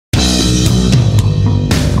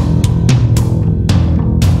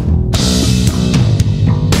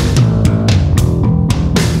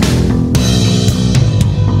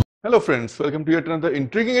Hello friends, welcome to yet another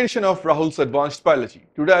intriguing edition of Rahul's Advanced Biology.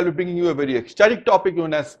 Today I'll be bringing you a very ecstatic topic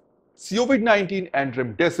known as COVID-19 and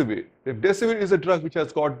Remdesivir. Remdesivir is a drug which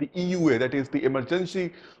has got the EUA, that is the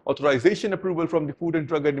Emergency Authorization Approval from the Food and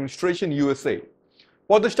Drug Administration USA.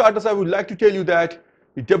 For the starters, I would like to tell you that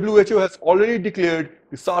the WHO has already declared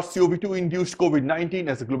the SARS-CoV-2 induced COVID-19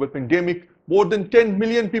 as a global pandemic. More than 10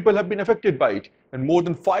 million people have been affected by it, and more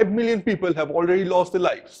than 5 million people have already lost their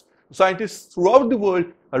lives. Scientists throughout the world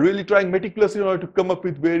are really trying meticulously in order to come up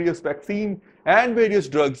with various vaccines and various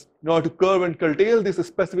drugs in order to curb and curtail this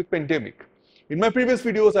specific pandemic. In my previous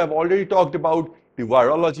videos, I have already talked about the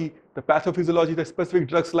virology, the pathophysiology, the specific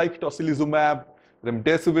drugs like tocilizumab,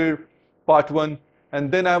 remdesivir, part 1, and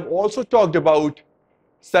then I have also talked about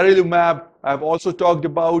sarilumab. I have also talked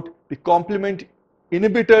about the complement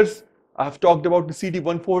inhibitors. I have talked about the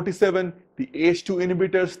CD147, the ACE2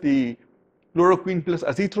 inhibitors, the chloroquine plus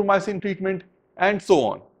azithromycin treatment, and so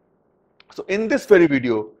on. So in this very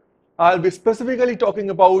video, I'll be specifically talking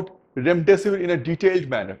about remdesivir in a detailed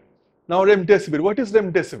manner. Now remdesivir, what is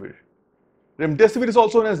remdesivir? Remdesivir is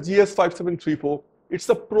also known as GS5734. It's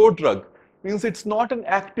a prodrug, means it's not an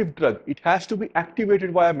active drug. It has to be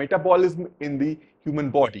activated via metabolism in the human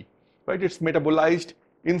body, right? It's metabolized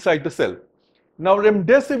inside the cell. Now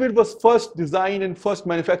remdesivir was first designed and first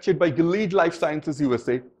manufactured by Gilead Sciences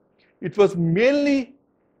USA. It was mainly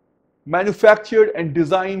manufactured and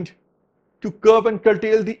designed to curb and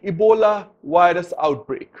curtail the Ebola virus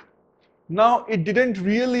outbreak. Now, it didn't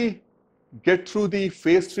really get through the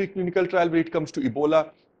phase 3 clinical trial when it comes to Ebola.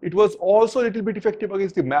 It was also a little bit effective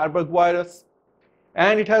against the Marburg virus,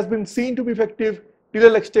 and it has been seen to be effective till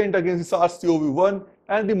an extent against the SARS-CoV-1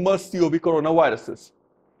 and the MERS-CoV coronaviruses.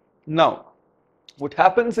 Now, what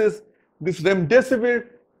happens is this remdesivir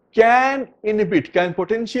can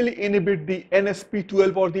potentially inhibit the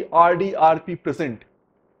NSP12 or the RdRp present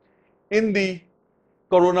in the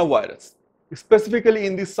coronavirus, specifically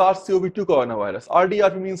in the SARS-CoV-2 coronavirus.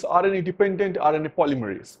 RdRp means RNA-dependent RNA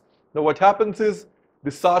polymerase. Now what happens is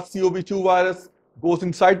the SARS-CoV-2 virus goes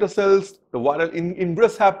inside the cells, the viral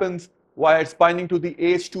ingress happens via its binding to the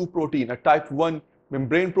ACE2 protein, a type 1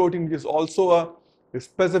 membrane protein, which is also a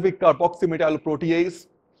specific carboxymetalloprotease.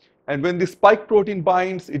 And when the spike protein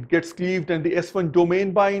binds, it gets cleaved and the S1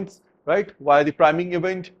 domain binds, right, via the priming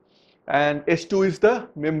event. And S2 is the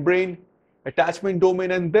membrane attachment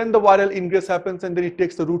domain, and then the viral ingress happens, and then it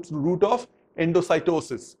takes the route of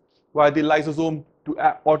endocytosis via the lysosome to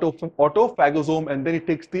autophagosome, and then it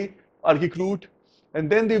takes the archic route, and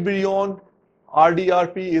then the virion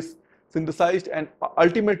RdRp is synthesized, and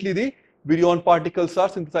ultimately the virion particles are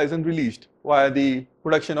synthesized and released via the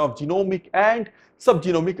production of genomic and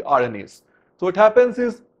subgenomic RNAs. So what happens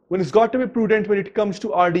is, when it's got to be prudent when it comes to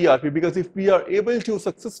RdRp, because if we are able to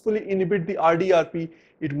successfully inhibit the RdRp,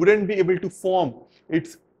 it wouldn't be able to form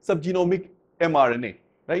its subgenomic mRNA,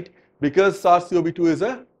 right? Because SARS-CoV-2 is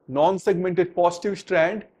a non-segmented positive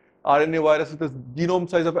strand RNA virus with a genome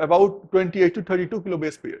size of about 28 to 32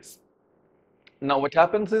 kilobase pairs. Now what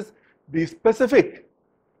happens is, the specific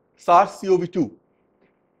SARS-CoV-2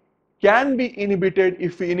 can be inhibited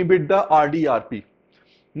if we inhibit the RdRp.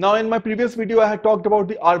 Now in my previous video, I had talked about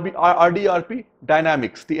the RdRp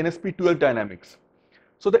dynamics, the NSP12 dynamics.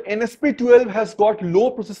 So the NSP12 has got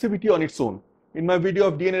low processivity on its own. In my video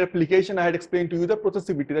of DNA replication, I had explained to you the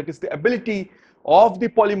processivity, that is the ability of the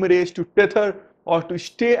polymerase to tether or to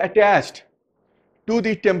stay attached to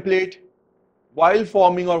the template while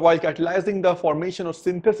forming or while catalyzing the formation or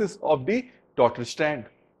synthesis of the daughter strand.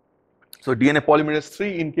 So DNA polymerase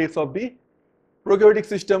 3 in case of the prokaryotic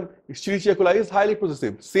system, Escherichia coli, is highly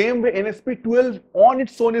processive. Same way NSP12 on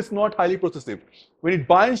its own is not highly processive. When it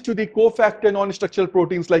binds to the cofactor non-structural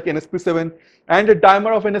proteins like NSP7 and a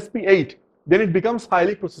dimer of NSP8, then it becomes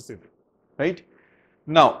highly processive, right?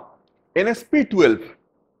 Now, NSP12,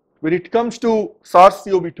 when it comes to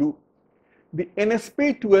SARS-CoV-2, the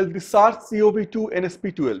NSP12, the SARS-CoV-2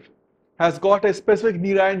 NSP12 has got a specific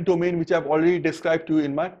neurine domain which I have already described to you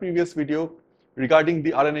in my previous video regarding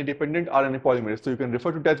the RNA-dependent RNA polymerase. So you can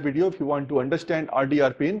refer to that video if you want to understand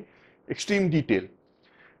RdRp in extreme detail.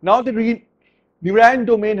 Now the neurine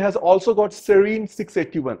domain has also got serine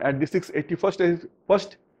 681. At the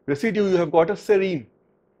 681st residue, you have got a serine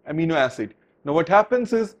amino acid. Now what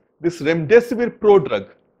happens is, this remdesivir prodrug,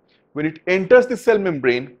 when it enters the cell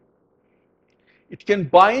membrane, it can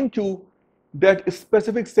bind to that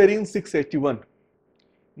specific serine 681.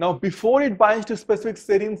 Now, before it binds to specific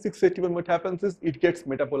serine 681, what happens is it gets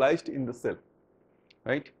metabolized in the cell,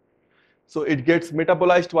 right? So it gets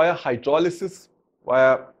metabolized via hydrolysis,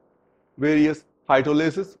 via various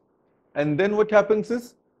hydrolases, and then what happens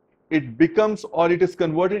is it becomes or it is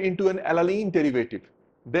converted into an alanine derivative.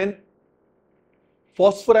 Then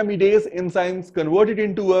phosphoramidase enzymes convert it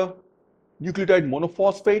into a nucleotide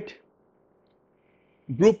monophosphate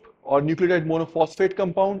group or nucleotide monophosphate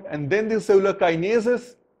compound, and then the cellular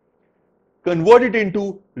kinases convert it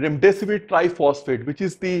into remdesivir triphosphate, which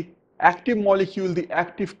is the active molecule, the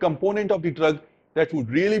active component of the drug that would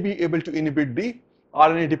really be able to inhibit the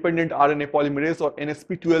RNA-dependent RNA polymerase or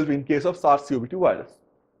NSP12 in case of SARS-CoV-2 virus.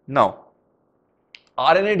 Now,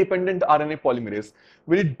 RNA-dependent RNA polymerase,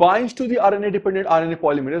 when it binds to the RNA-dependent RNA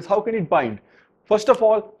polymerase, how can it bind? First of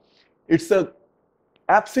all, it's an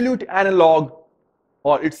absolute analog,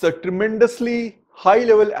 or it's a tremendously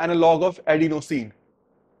high-level analog of adenosine.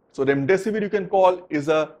 So remdesivir you can call is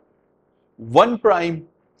a 1'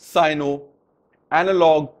 cyno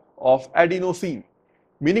analog of adenosine,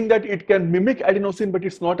 meaning that it can mimic adenosine, but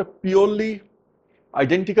it's not a purely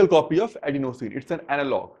identical copy of adenosine. It's an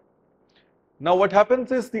analog. Now what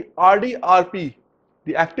happens is the RdRp,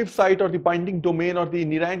 the active site or the binding domain or the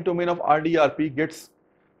nerine domain of RdRp gets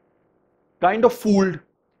kind of fooled,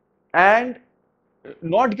 and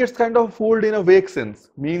not gets kind of fooled in a vague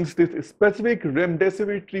sense, means this specific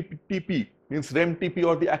remdesivir TP, means REM-TP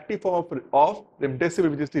or the active form of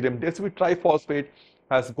remdesivir, which is the remdesivir triphosphate,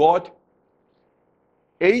 has got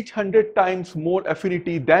 800 times more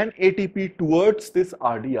affinity than ATP towards this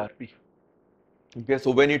RdRp. Okay,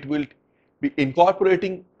 so when it will be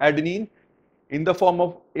incorporating adenine in the form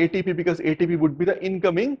of ATP, because ATP would be the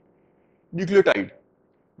incoming nucleotide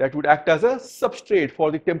that would act as a substrate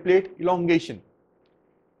for the template elongation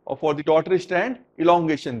or for the daughter strand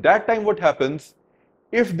elongation. That time what happens,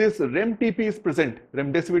 if this REM-TP is present,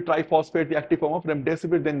 remdesivir triphosphate, the active form of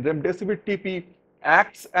remdesivir, then remdesivir TP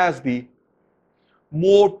acts as the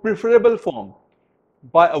more preferable form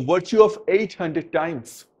by a virtue of 800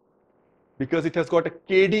 times, because it has got a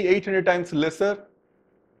KD 800 times lesser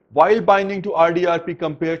while binding to RdRp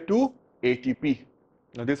compared to ATP.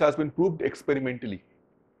 Now this has been proved experimentally.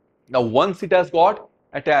 Now once it has got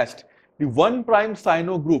attached, the 1'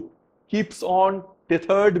 cyno group keeps on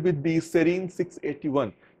tethered with the serine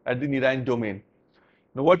 681 at the nerine domain.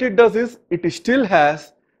 Now what it does is, it still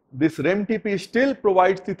has this REM-TP still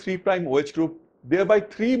provides the 3' OH group, thereby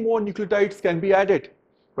 3 more nucleotides can be added.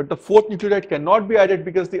 But the 4th nucleotide cannot be added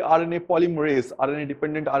because the RNA polymerase,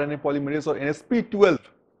 RNA-dependent RNA polymerase or NSP12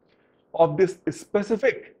 of this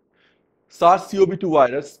specific SARS-CoV-2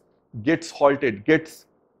 virus gets halted, gets,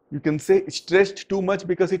 you can say, stressed too much,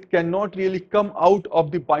 because it cannot really come out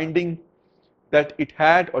of the binding that it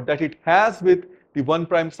had or that it has with the 1'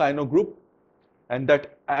 cyno group, and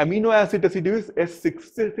that amino acid residue is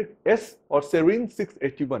S or serine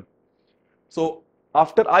 681. So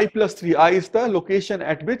after I+3, I is the location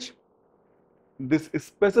at which this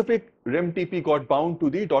specific REM-TP got bound to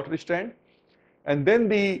the daughter strand, and then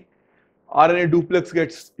the RNA duplex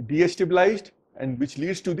gets destabilized, and which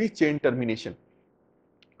leads to the chain termination.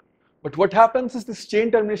 But what happens is, this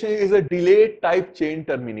chain termination is a delayed type chain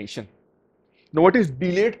termination. Now what is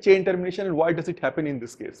delayed chain termination and why does it happen in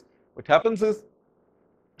this case? What happens is,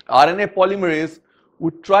 RNA polymerase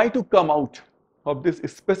would try to come out of this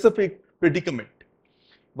specific predicament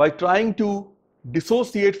by trying to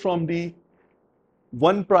dissociate from the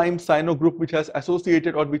 1' cyno group which has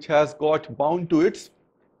associated or which has got bound to its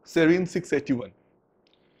serine 681.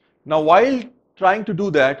 Now while trying to do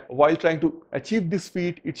that, while trying to achieve this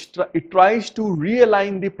feat, it tries to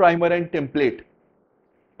realign the primer and template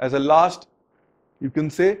as a last, you can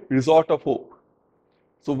say, resort of hope.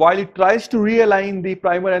 So while it tries to realign the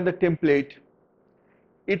primer and the template,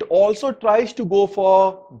 it also tries to go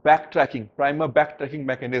for backtracking, primer backtracking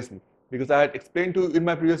mechanism, because I had explained to you in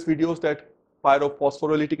my previous videos that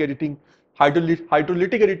pyrophosphorylitic editing,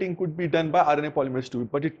 hydrolytic editing could be done by RNA polymerase II,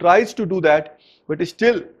 but it tries to do that, but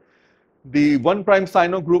still the 1'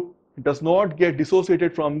 cyno group does not get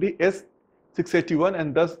dissociated from the S681,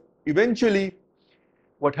 and thus eventually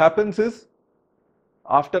what happens is,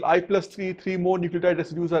 after I+3, 3 more nucleotide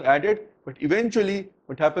residues are added, but eventually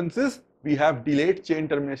what happens is, we have delayed chain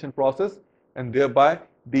termination process, and thereby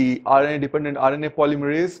the RNA dependent RNA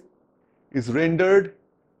polymerase is rendered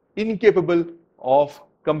incapable of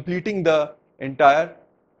completing the entire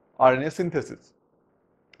RNA synthesis,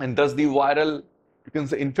 and thus the viral, you can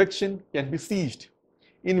say, infection can be seized.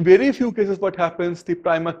 In very few cases what happens, the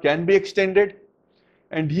primer can be extended,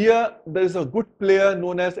 and here there is a good player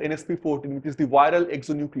known as NSP14, which is the viral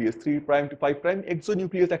exonuclease, 3' to 5'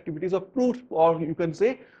 exonuclease activities of proof, or you can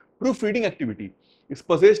say proofreading activity is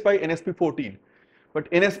possessed by NSP14.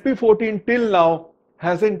 But NSP14 till now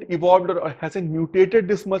hasn't evolved or hasn't mutated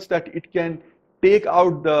this much that it can take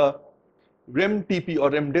out the REM-TP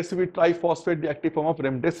or remdesivir triphosphate, the active form of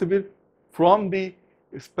remdesivir, from the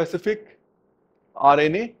specific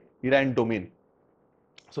RNA rand domain.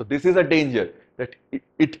 So this is a danger that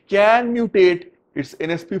it can mutate its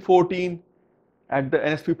NSP14 at the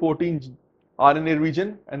NSP14 RNA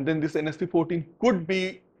region, and then this NSP14 could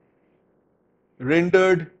be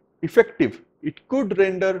rendered effective. It could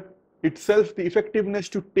render itself the effectiveness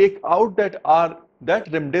to take out that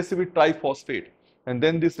remdesivir triphosphate, and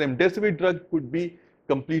then this remdesivir drug could be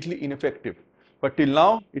completely ineffective. But till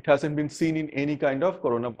now, it hasn't been seen in any kind of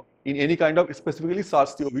specifically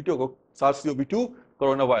SARS-CoV-2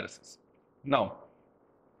 coronaviruses. Now,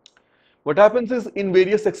 what happens is, in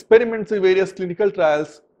various experiments, in various clinical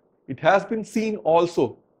trials, it has been seen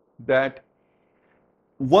also that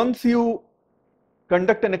once you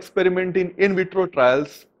conduct an experiment in vitro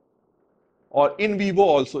trials or in vivo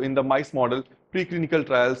also in the mice model, preclinical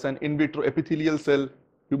trials and in vitro epithelial cell,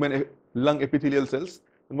 human lung epithelial cells,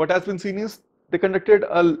 and what has been seen is they conducted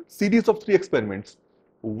a series of 3 experiments.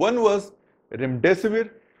 One was remdesivir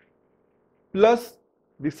plus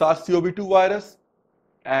the SARS-CoV-2 virus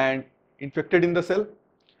and infected in the cell,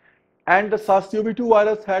 and the SARS-CoV-2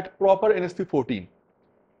 virus had proper NSP14.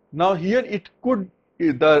 Now here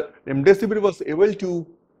the remdesivir was able to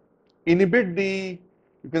inhibit the,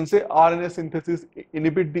 you can say, RNA synthesis,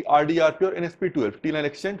 inhibit the RdRp or NSP12 till an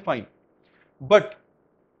extent, fine. But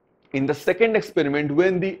in the second experiment,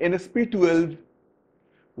 when the NSP12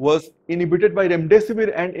 was inhibited by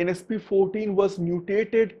remdesivir and NSP14 was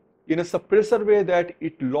mutated in a suppressor way that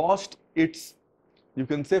it lost its, you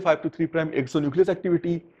can say, 5 to 3' exonuclease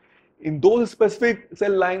activity, in those specific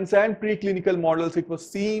cell lines and preclinical models, it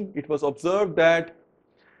was observed that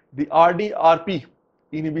the RdRp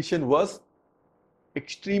inhibition was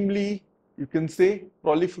extremely, you can say,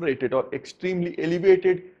 proliferated or extremely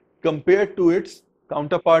elevated compared to its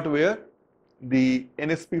counterpart where the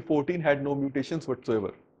NSP14 had no mutations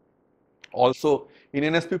whatsoever. Also, in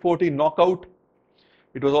NSP14 knockout,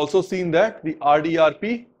 it was also seen that the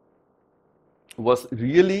RdRp was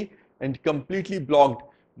really and completely blocked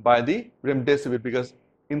by the remdesivir, because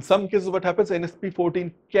in some cases what happens,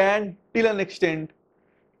 NSP14 can till an extent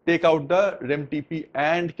take out the REM-TP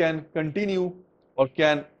and can continue or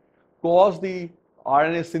can cause the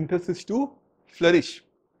RNA synthesis to flourish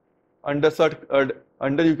under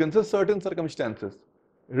you can say certain circumstances,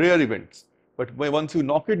 rare events. But once you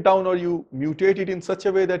knock it down or you mutate it in such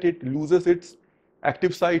a way that it loses its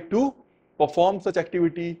active site to perform such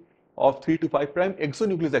activity of 3 to 5'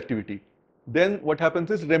 exonuclease activity, then what happens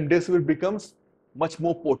is remdesivir becomes much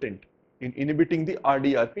more potent in inhibiting the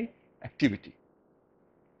RdRp activity.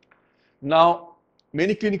 Now,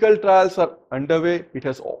 many clinical trials are underway. It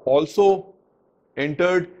has also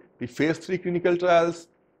entered the phase 3 clinical trials.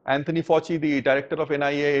 Anthony Fauci, the director of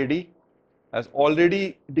NIAID, has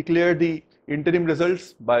already declared the interim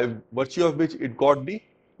results, by virtue of which it got the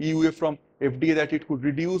EUA from FDA that it could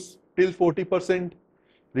reduce till 40%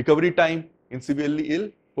 recovery time in severely ill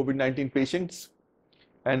COVID-19 patients.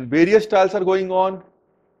 And various trials are going on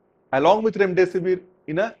along with remdesivir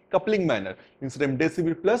in a coupling manner, means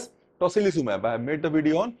remdesivir plus tocilizumab. I have made the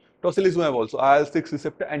video on tocilizumab also, IL-6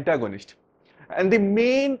 receptor antagonist. And the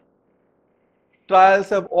main trials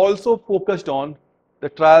have also focused on the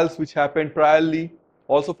trials which happened priorly,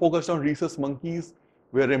 also focused on rhesus monkeys,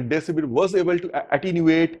 where remdesivir was able to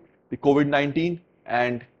attenuate the COVID-19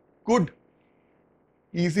 and could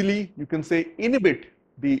easily, you can say, inhibit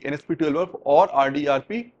the NSP12 or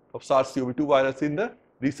RdRp of SARS-CoV-2 virus in the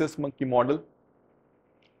rhesus monkey model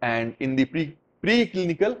and in the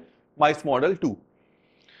preclinical mice model too.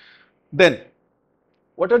 Then,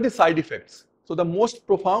 what are the side effects? So the most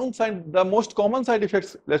common side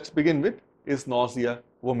effects, let's begin with, is nausea,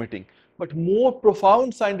 vomiting. But more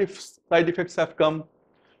profound side effects have come,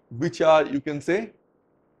 which are, you can say,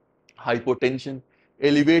 hypotension,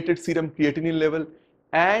 elevated serum creatinine level,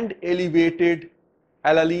 and elevated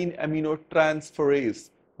alanine aminotransferase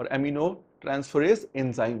or aminotransferase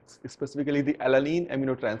enzymes, specifically the alanine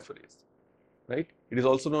aminotransferase, right? It is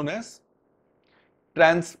also known as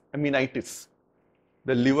transaminitis.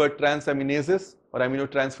 The liver transaminases or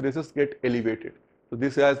aminotransferases get elevated. So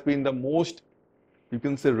this has been the most, you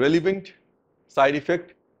can say, relevant side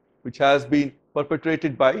effect which has been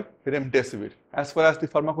perpetrated by remdesivir. As far as the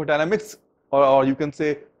pharmacodynamics or you can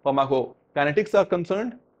say pharmacokinetics are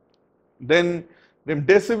concerned, then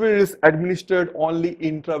remdesivir is administered only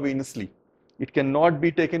intravenously. It cannot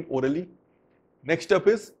be taken orally. Next up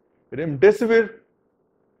is remdesivir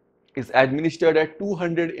is administered at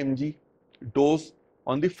 200 mg dose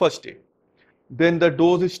on the first day. Then the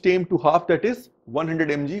dose is tamed to half, that is 100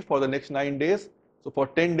 mg for the next 9 days. So for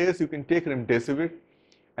 10 days you can take Remdesivir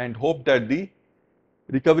and hope that the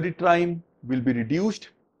recovery time will be reduced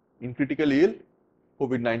in critically ill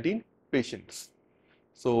COVID-19 patients.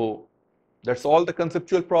 So that's all the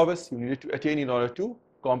conceptual prowess you needed to attain in order to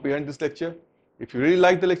comprehend this lecture. If you really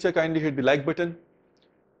like the lecture, kindly hit the like button.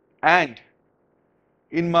 And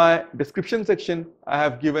in my description section, I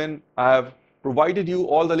have provided you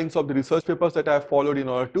all the links of the research papers that I have followed in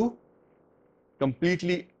order to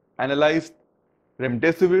completely analyze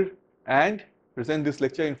Remdesivir and present this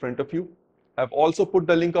lecture in front of you. I have also put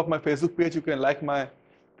the link of my Facebook page. You can like my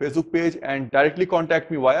Facebook page and directly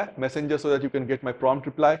contact me via Messenger so that you can get my prompt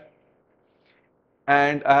reply.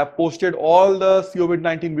 And I have posted all the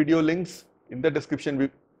COVID-19 video links in the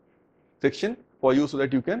description section for you so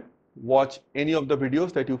that you can watch any of the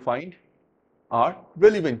videos that you find are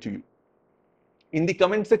relevant to you. In the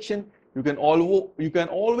comment section, you can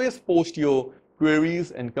always post your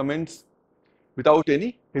queries and comments without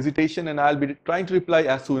any hesitation, and I'll be trying to reply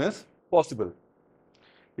as soon as possible.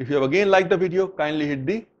 If you have again liked the video, kindly hit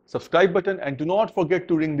the subscribe button and do not forget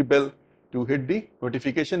to ring the bell to hit the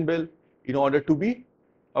notification bell in order to be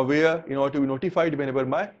aware, in order to be notified whenever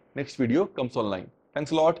my next video comes online.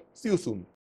 Thanks a lot. See you soon.